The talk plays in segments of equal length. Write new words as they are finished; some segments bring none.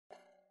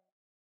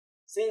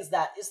Since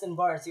that Eastern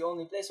Bar is the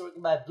only place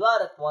working by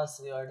blood at once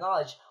to our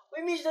knowledge,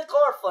 we immediately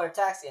call for a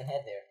taxi and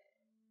head there.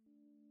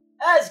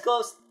 As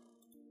close,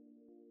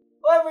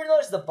 however,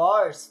 notice the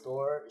bar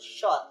store is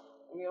shut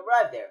when we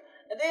arrive there,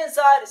 and the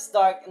inside is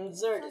dark and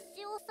deserted.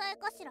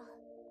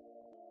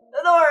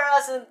 The door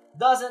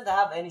doesn't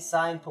have any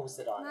sign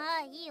posted on it.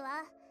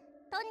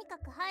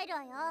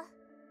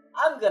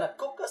 I'm gonna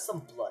cook us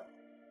some blood.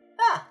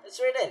 Ah, it's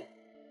written.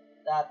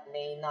 That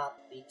may not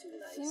be too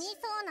nice.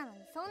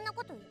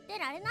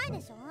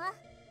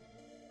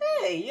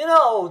 Hey, you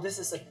know, this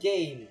is a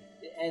game,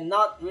 and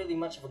not really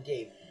much of a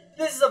game.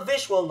 This is a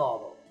visual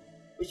novel,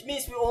 which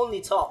means we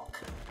only talk.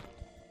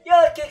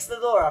 Yella kicks the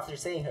door after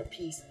saying her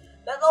piece.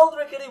 That old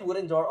rickety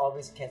wooden door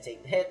obviously can't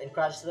take the hit and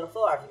crashes to the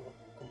floor after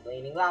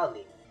complaining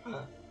loudly.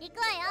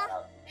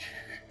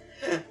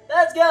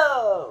 Let's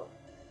go!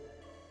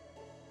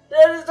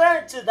 They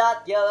returned to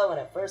that Yella when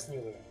I first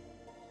knew her.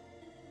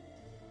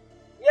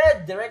 We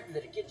head directly to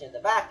the kitchen at the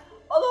back.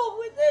 Although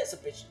with this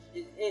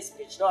it is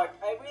pitch dark,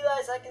 I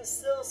realize I can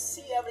still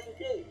see everything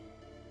clearly.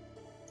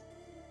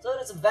 So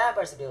there's a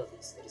vampire's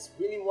abilities. It is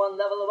really one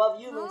level above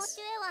humans.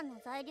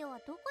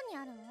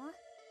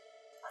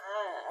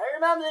 I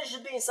remember it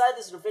should be inside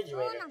this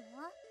refrigerator.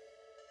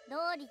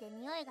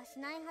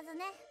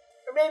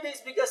 Or maybe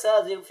it's because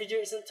the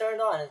refrigerator isn't turned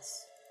on,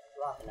 it's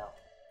rotten out.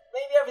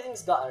 Maybe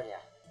everything's gotten,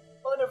 yeah.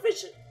 Open the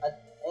fridge,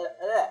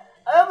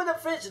 I opened the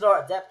fridge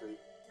door adeptly,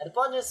 and the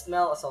pungent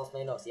smell assaults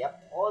my nose.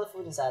 Yep, all the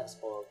food inside was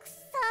spoiled.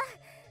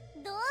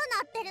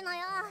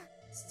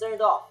 It's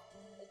turned off.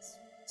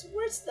 It's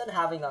worse than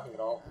having nothing at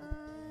all.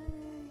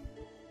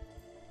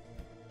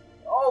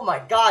 Oh my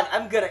god,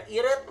 I'm gonna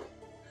eat it?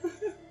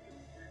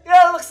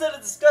 Yeah, it looks at the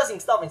disgusting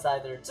stuff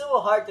inside there, too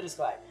hard to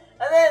describe.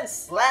 And then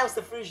slams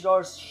the fridge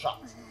doors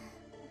shut.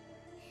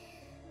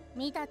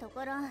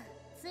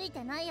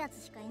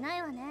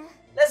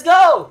 Let's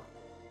go!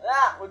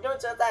 Ah, we're going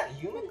to attack a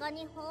human?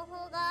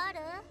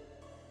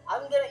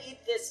 I'm gonna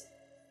eat this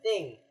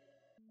thing.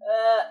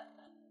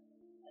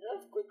 I don't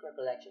have quick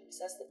recollection.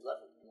 Besides the blood.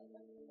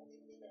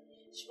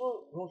 It's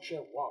true, won't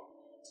share one.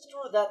 It's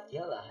true that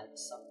Yella had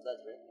some blood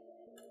ready.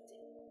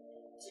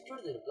 It's true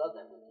that the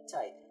bloodline will be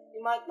tight.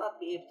 We might not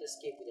be able to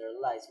escape with our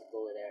lives if we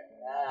go there.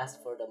 As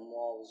for the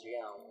malls,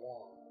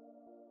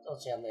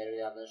 don't tell me I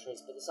really have no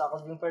choice but the sock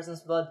of being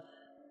person's blood.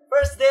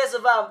 First day as a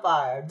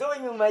vampire,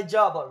 doing my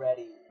job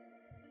already.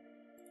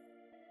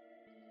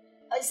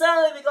 I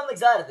suddenly become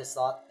excited at this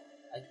thought.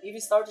 I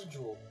even start to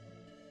drool.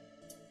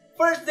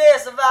 First day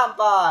as a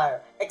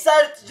vampire!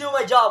 Excited to do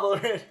my job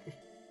already!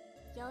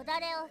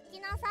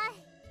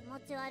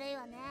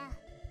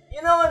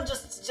 You know, I'm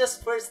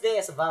just first day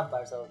as a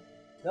vampire, so...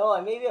 No,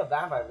 I may be a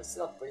vampire, but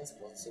still have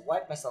principles. So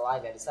wipe my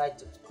saliva and decide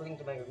to cling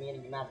to my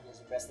remaining humanity and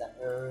suppress that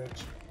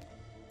urge.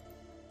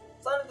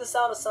 Suddenly the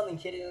sound of something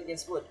hitting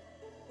against wood.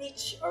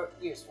 Reach our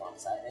ears from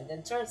outside, and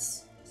then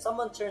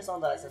someone turns on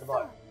the lights at the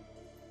bar.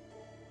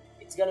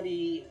 It's gonna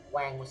be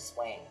Wang with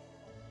Swang.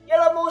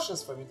 Yellow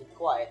motions for me to be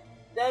quiet.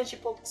 Then she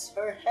pokes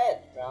her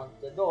head around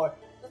the door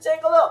to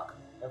take a look.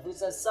 Her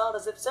footsteps sound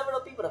as if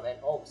several people have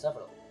entered. Oh,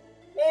 several.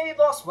 Maybe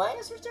Boss Wang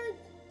has returned?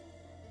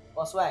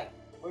 Boss Wang,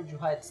 where'd you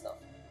hide the stuff?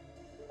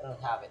 I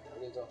don't have it. I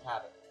really don't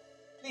have it.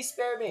 Please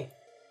spare me.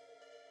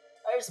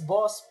 There's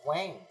Boss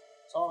Wang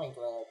talking to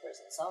another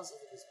person. It sounds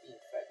as if he's being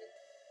threatened.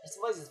 His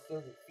voice is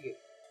filled with fear.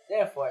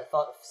 Therefore, I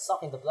thought of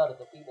sucking the blood of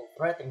the people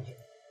threatening him.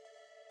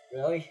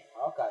 Really?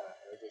 How can I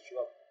heard that you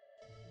up?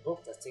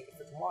 Booked a ticket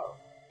for tomorrow.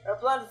 I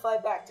plan to fly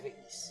back to the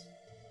east.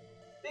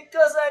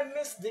 Because I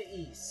miss the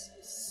east.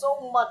 It's so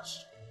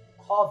much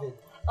COVID.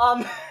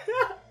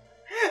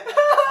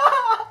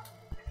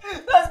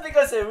 That's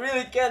because I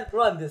really can't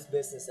run this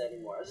business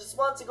anymore. I just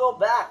want to go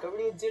back. I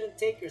really didn't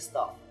take your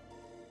stuff. You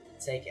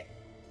didn't take it.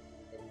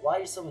 Then why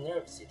are you so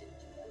nervous you didn't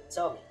do that?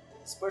 Tell me,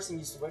 this person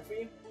used to work for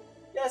you?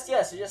 Yes,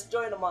 you just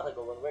joined a month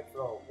ago and worked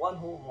for 1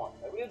 whole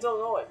month. I really don't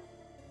know it.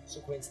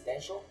 So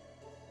coincidental?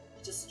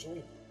 You just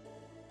joined.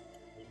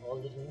 We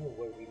already knew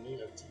where we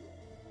need our deal.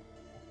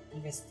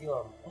 Even steal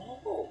our...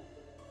 Oh!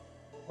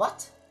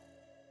 What?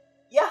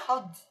 Yeah,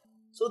 how...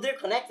 So they're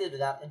connected to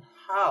that, and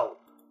how?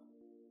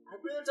 I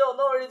really don't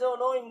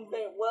know him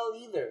very well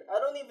either. I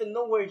don't even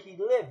know where he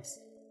lives.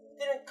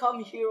 He didn't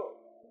come here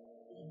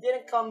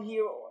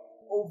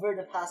over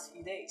the past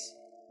few days.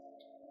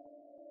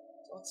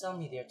 Don't tell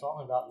me they're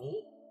talking about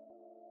me.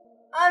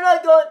 I'm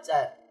not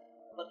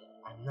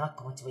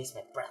going to waste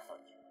my breath on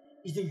you.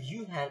 Either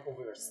you hand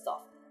over your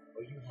stuff,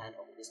 or you hand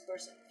over this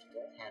person. If you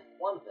don't hand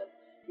one of them,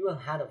 you will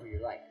hand over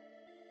your life.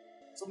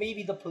 So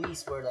maybe the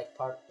police were like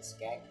part of this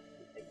gang.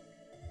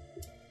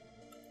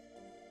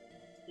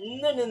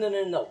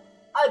 No.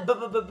 I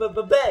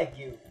beg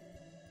you.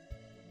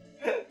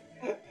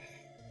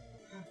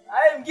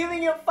 I am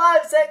giving you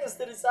 5 seconds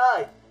to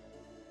decide.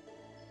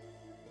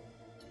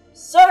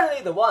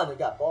 Certainly the one who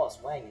got Boss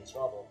Wang in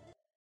trouble.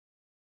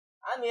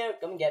 I'm here,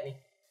 come and get me.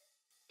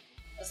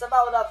 I step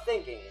out without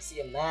thinking and see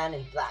a man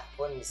in black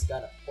pointing his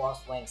gun at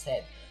Boss Wang's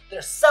head. There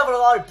are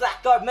several other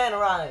black-garbed men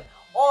around it.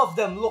 All of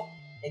them look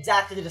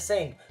exactly the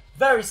same.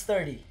 Very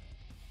sturdy.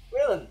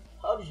 Rylan,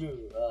 how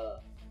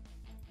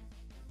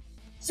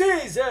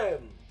Seize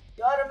him!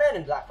 The other men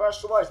in black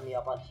rushed towards me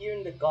upon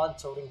hearing the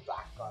gun-toting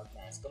blackguard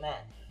man's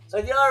command.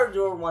 So the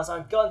other ones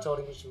aren't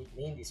gun-toting, which would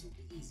mean this would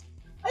be easy.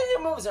 I think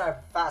their moves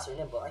are fast or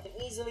nimble. I can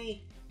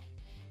easily...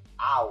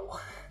 Ow.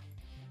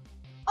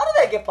 How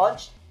did I get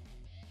punched?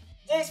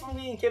 Jayce from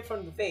being kicked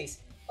from the face.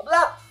 A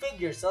black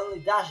figure suddenly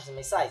dashes in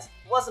my sights.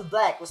 It wasn't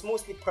black, it was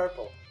mostly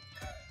purple.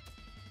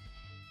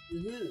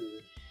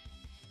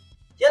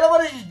 Yellow,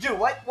 what did you do?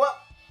 What?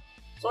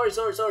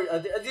 Sorry. I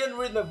didn't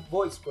read my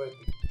voice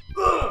correctly.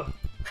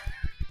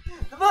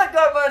 The black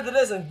guard man to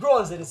this and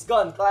groans and his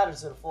gun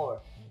clatters to the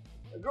floor.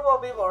 A group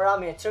of people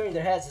around me are turning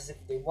their heads as if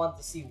they want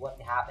to see what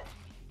happened.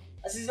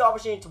 I seize the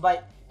opportunity to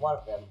bite one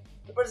of them.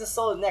 The person's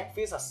solid neck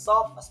feels as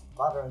soft as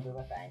butter under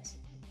my fangs.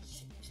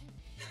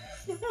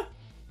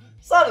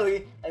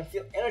 Suddenly, I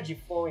feel energy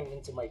flowing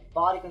into my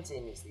body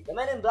continuously. The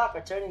men in black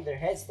are turning their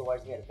heads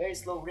towards me at a very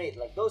slow rate,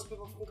 like those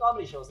people from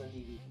comedy shows on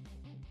TV.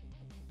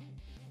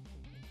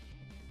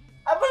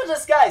 I put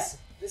this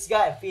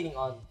guy I'm feeding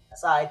on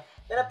aside,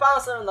 then I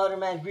pounce on another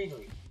man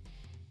greedily.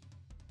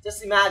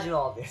 Just imagine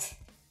all this.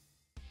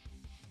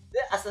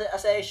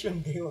 As I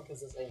assume they look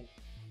as the same.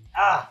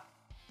 I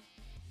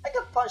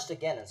got punched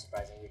again,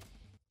 unsurprisingly.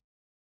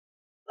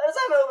 By the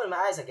time I open my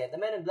eyes again, the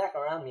men in black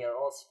around me are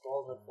all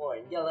sprawled on the floor,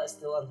 and Yellow is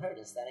still unhurt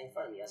and standing in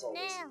front of me as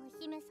always.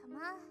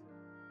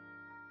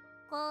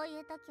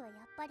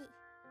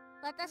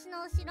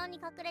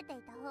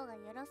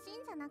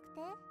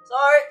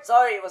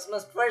 Sorry, it was my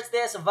first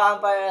day as a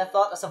vampire and I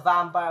thought as a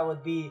vampire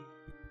would be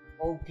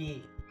OP.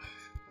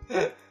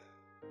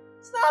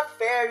 It's not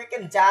fair, you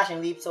can dash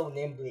and leap so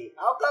nimbly.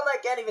 How come I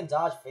can't even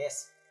dodge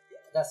fists? Yeah,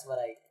 that's what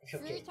I... Okay.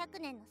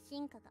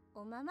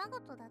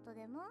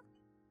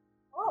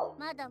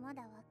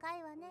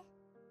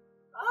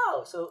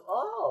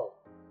 Oh.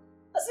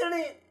 That's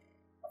only a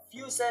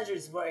few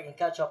centuries before I can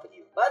catch up with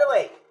you. By the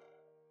way,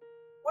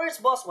 where's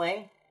Boss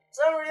Wang?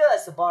 So I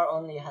realized the bar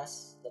only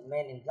has the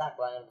men in black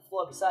lying on the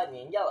floor beside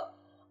me in yellow.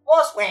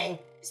 Boss Wang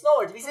is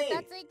nowhere to be seen.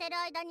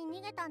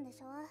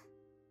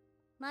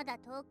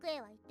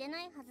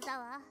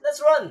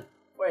 Let's run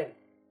for him.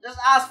 Just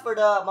ask for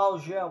the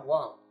Maojian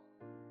Wang.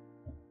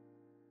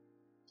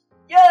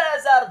 Get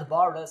us out of the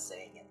bar, let's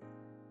sing it.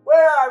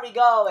 Where are we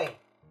going?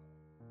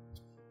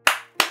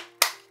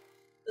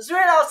 The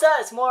street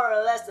outside is more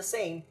or less the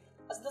same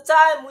as the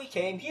time we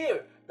came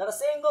here. Not a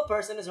single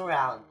person is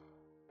around.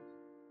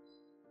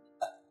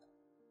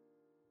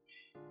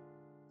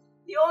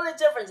 The only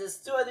difference is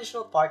 2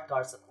 additional parked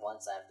cars at one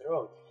side of the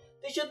road.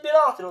 They should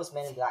belong to those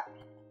men in black.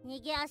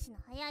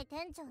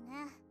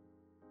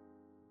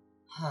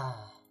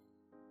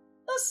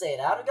 Let's say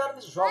that, we gotta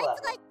withdraw that one.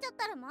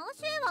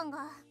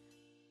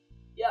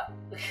 Yeah.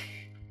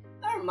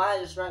 Never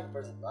mind, just drank a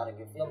person blood. I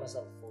can feel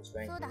myself at full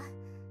strength.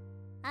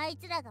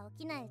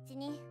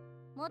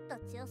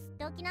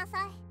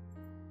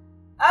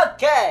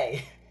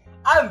 Okay!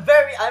 I'm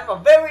a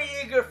very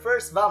eager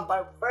first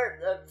vampire,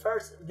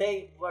 first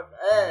day, what?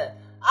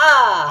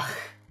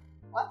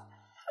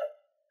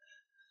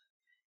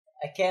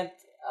 I can't,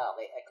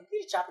 wait, I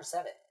completed chapter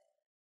 7.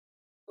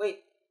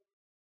 Wait.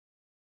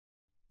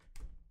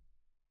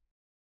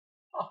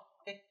 Oh,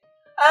 okay.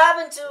 I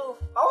happen to,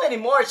 how many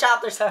more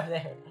chapters are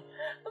there?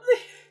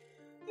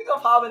 Think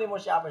of how many more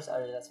chapters are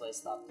there, that's why I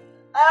stopped.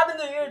 I happen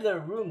to hear the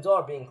room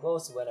door being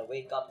closed when I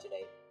wake up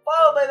today,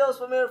 followed by those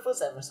familiar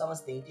footsteps from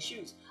someone's dainty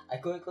shoes. I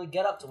quickly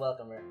get up to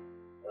welcome her.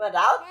 You went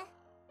out?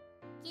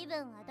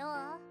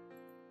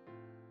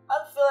 I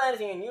don't feel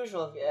anything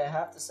unusual if I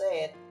have to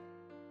say it.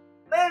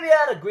 Maybe I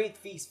had a great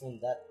feast from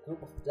that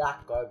group of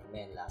black-garbed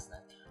men last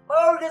night.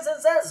 My organs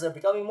and senses are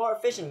becoming more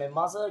efficient, my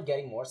muscles are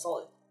getting more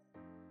solid.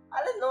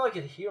 I didn't know I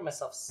could hear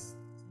myself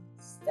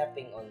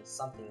stepping on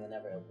something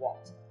whenever I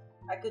walked.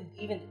 I'm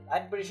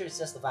pretty sure it's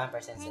just the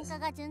vampire senses.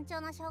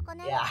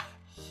 Yeah.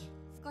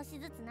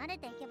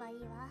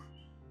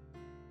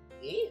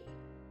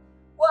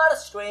 What a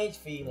strange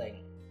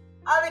feeling.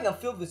 I think I'm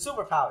filled with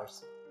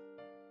superpowers.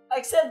 I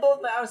extend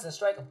both my arms and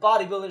strike a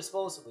bodybuilder's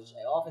pose, which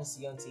I often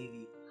see on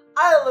TV.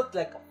 I look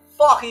like a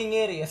fucking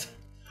idiot.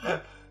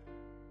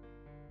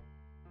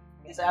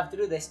 Guess I have to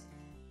do this.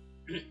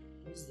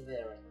 Here's the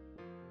video.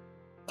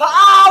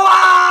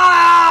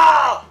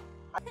 Power!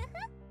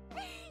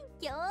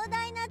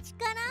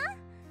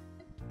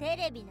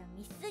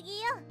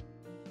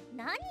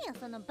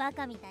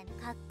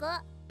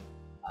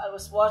 I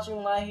was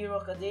watching My Hero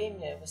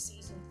Academia. It was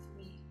season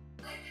 3.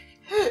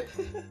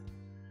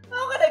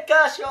 How can I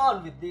catch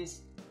on with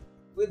this?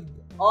 With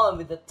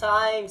the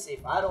times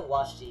if I don't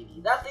watch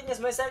TV? That thing is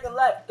my second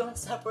life. Don't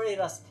separate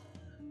us.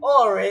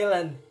 Oh,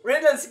 Raylan.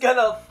 Raylan's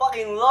gonna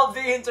fucking love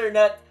the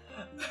internet.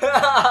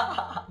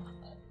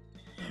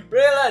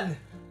 Raylan.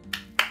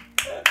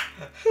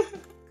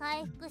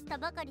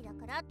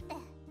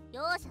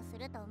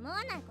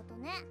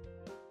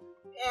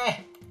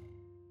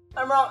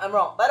 I'm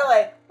wrong. By the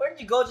way, where did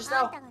you go just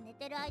now?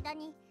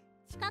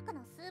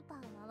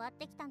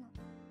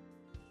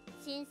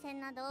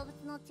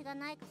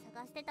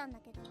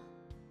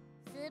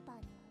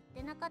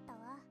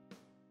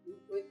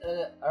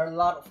 are a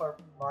lot of our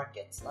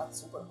markets, not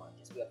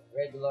supermarkets. We have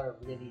regular,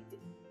 really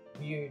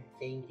weird,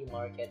 dainty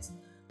markets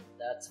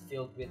that's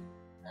filled with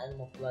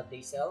animal blood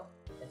they sell.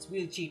 It's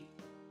really cheap.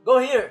 Go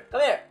here,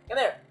 come here, come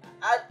here.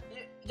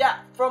 Yeah,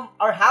 from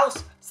our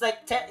house, it's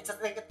like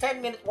a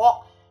 10-minute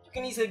walk. You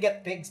can easily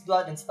get pig's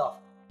blood and stuff.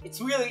 It's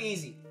really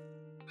easy.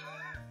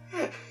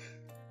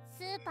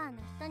 スーパーの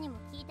人にも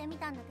聞いてみ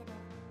たんだけど、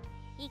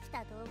生き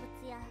た動物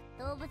や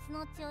動物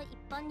の血を一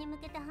般に向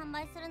けて販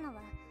売するの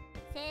は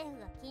政府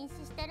が禁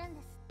止してるん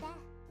ですって。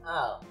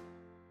Oh.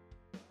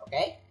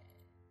 Okay.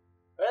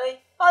 Really?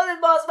 How did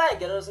Boss Man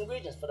get those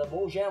ingredients for the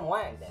Mojang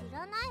Wang then? 知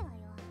らないわよ。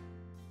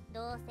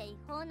どうせ違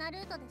法なル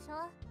ートでし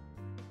ょ。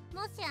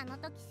もしあの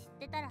時知っ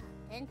てたら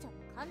店長も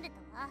噛んでた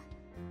わ。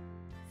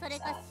それ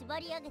か縛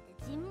り上げて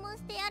尋問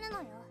してやる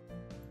のよ。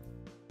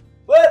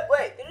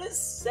Wait, did it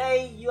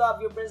say you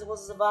have your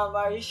principles as a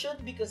vampire? You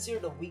should be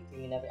considered a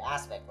weakling in every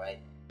aspect, right?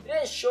 You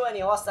didn't show any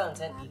hostile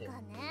intent either. バ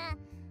カね。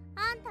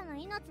あんたの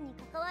命に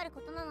関わる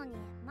ことなのに、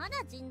ま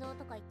だ人道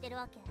とか言ってる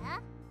わけ？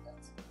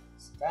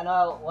 That's kind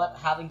of what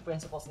having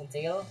principles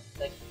entail.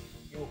 Like,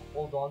 you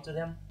hold on to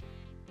them.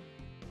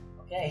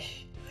 Okay.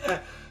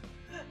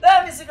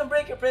 That means you can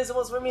break your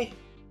principles for me.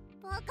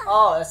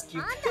 Oh, that's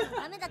cute. あんたの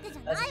ためだけじ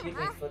ゃない That's cute.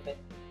 わ。 Flip it.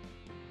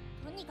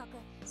 とにかく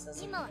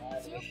今は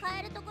血を変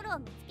えるところを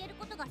見つける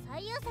ことが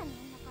最優先なん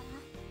だか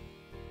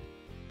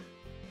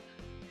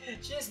ら。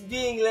She's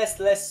being less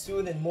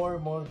soon and more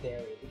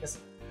daring because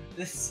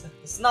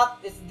it's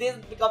not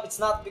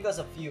because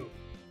of you.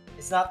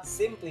 It's not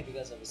simply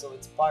because of you. So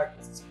it's part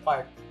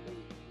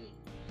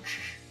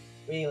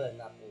real and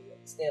not real.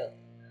 Still,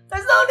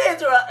 there's no need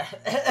to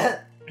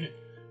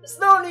there's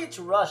no need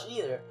to rush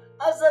either.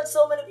 As like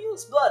so many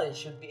people's blood, it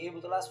should be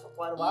able to last for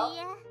quite a while. いい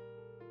え、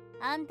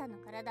あんたの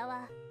体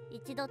は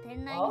一度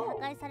店内に破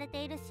壊され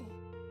ているし、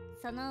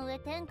その上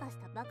転化し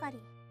たばかり。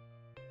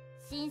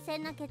新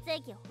鮮な血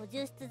液を補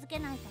充し続け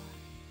ないと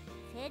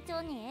成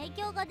長に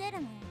影響が出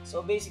るのよ。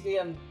So basically,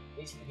 I'm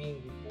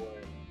being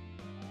reborn.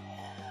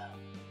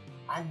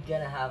 I'm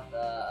gonna have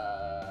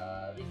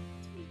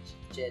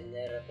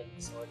regenerative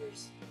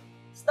disorders.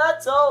 It's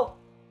not so.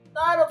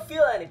 I don't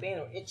feel any pain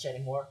or itch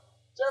anymore.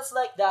 Just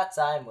like that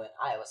time when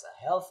I was a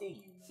healthy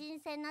youth. 新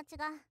鮮な血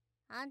が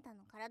あんた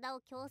の体を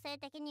強制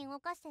的に動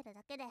かしてる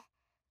だけで、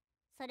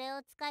それ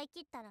を使い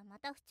切ったらま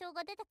た不調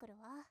が出てくる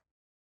わ。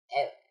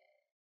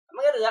Am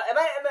I gonna die?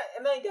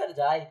 Am I gonna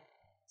die?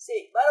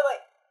 See, by the way,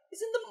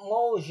 isn't the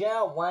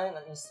Mojang Wang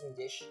an instant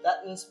dish?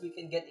 That means we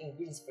can get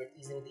ingredients for it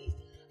easily to eat.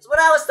 That's what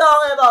I was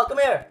talking about. Come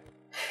here.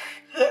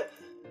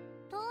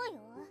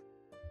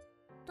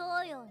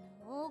 東洋の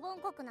黄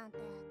金国なんて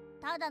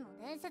ただの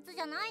伝説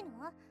じゃないの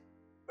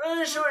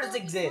？Pretty sure it そんな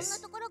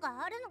exists. ところ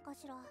があるのか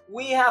しら。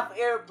 We have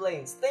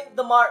airplanes. Think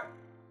the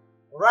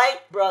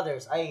Wright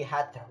brothers. I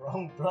had the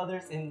wrong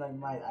brothers in my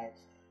mind.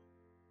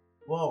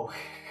 Whoa.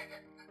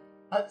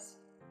 That's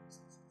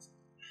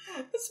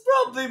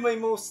probably my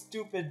most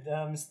stupid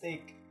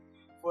mistake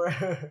for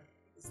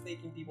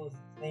mistaking people's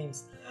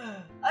names.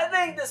 I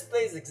think this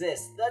place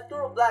exists. That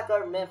group of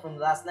black-armed men from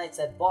last night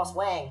said Boss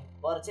Wang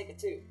bought a ticket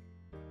too.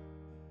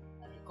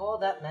 I recall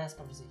that man's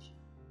conversation.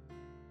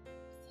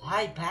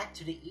 Fly back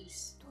to the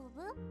east. 飛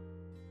ぶ？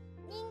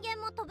人間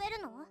も飛べ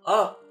るの？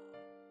 Oh!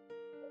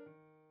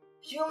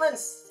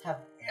 Humans have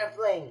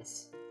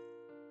airplanes.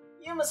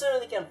 Humans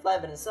certainly can fly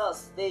by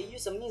themselves. They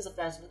use a means of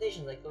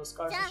transportation like those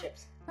cars and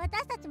ships.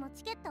 私たちも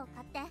チケットを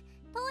買って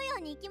東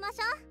洋に行きまし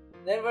ょ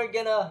う。 Then we're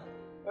gonna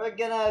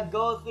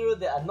go through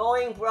the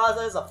annoying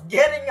process of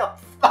getting a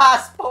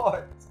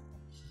passport.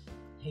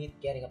 Hate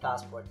getting a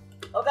passport.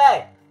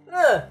 Okay.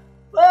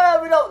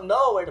 Well, we don't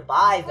know where to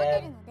buy ホテル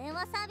them. の電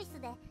話サービス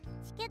で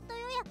チケット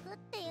予約っ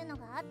ていうの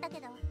があった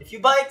けど。 If you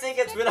buy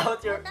tickets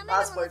without your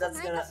passport,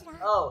 that's gonna.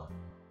 Oh.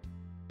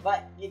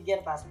 But you get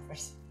a passport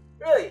first.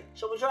 Really?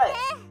 Shall we try it?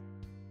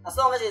 As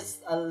long as it's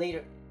a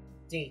later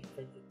date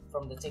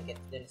from the ticket,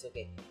 then it's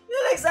okay.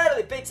 He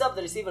excitedly picks up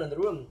the receiver in the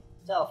room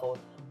telephone,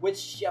 which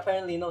she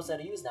apparently knows how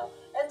to use now,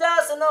 and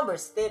dials the number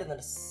stated on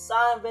the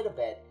side of the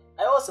bed.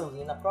 I also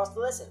lean across to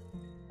listen.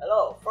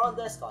 Hello, front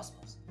desk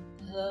Cosmos.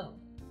 Hello,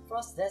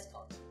 front desk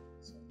Cosmos.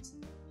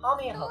 How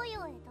may I help? 東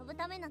洋へ飛ぶ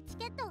ためのチ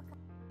ケットを買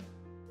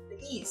The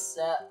East.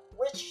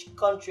 Which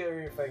country are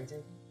you referring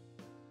to?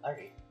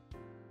 Okay.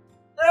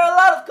 There are a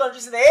lot of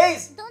countries in the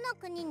East. どの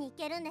国に行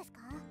けるんですか？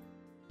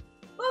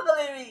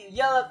 Luckily,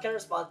 Yellow can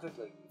respond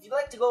quickly. If you'd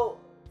like to go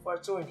for a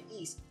tour in the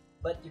East,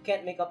 but you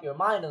can't make up your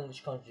mind on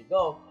which country to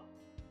go,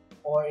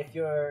 or if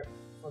you're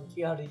from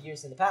 300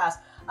 years in the past,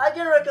 I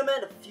can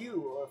recommend a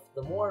few of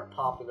the more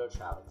popular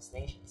travel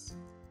destinations.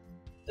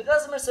 The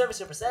customer service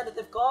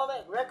representative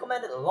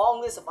recommended a long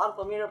list of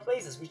unfamiliar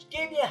places, which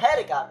gave me a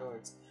headache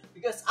afterwards,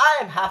 because I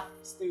am half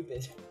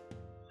stupid.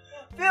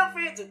 Feel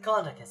free to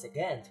contact us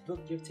again to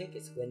book your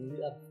tickets when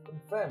you have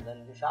confirmed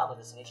on your travel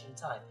destination in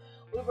time.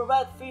 We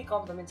provide free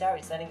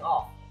complimentary setting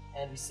off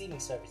and receiving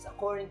service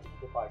according to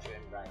the departure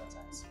and arrival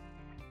times.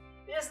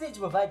 You just need to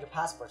provide your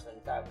passport for the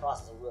entire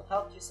process and we'll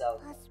help you sell.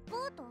 パスポ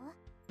ート？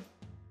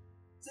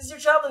 Since you're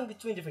traveling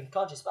between different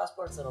countries,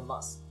 passports are a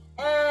must.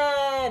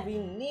 And we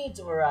need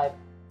to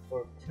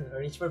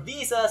arrange for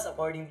visas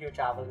according to your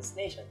travel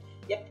destination.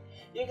 Yep,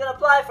 you can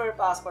apply for your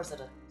passports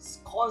at a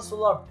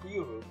consular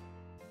bureau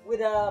with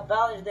a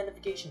valid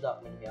identification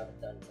document if you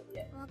haven't done so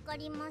yet. わか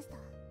りました。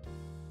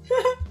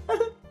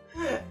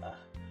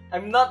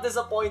 I'm not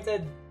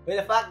disappointed by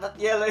the fact that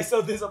Yellow is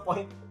so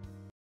disappointed.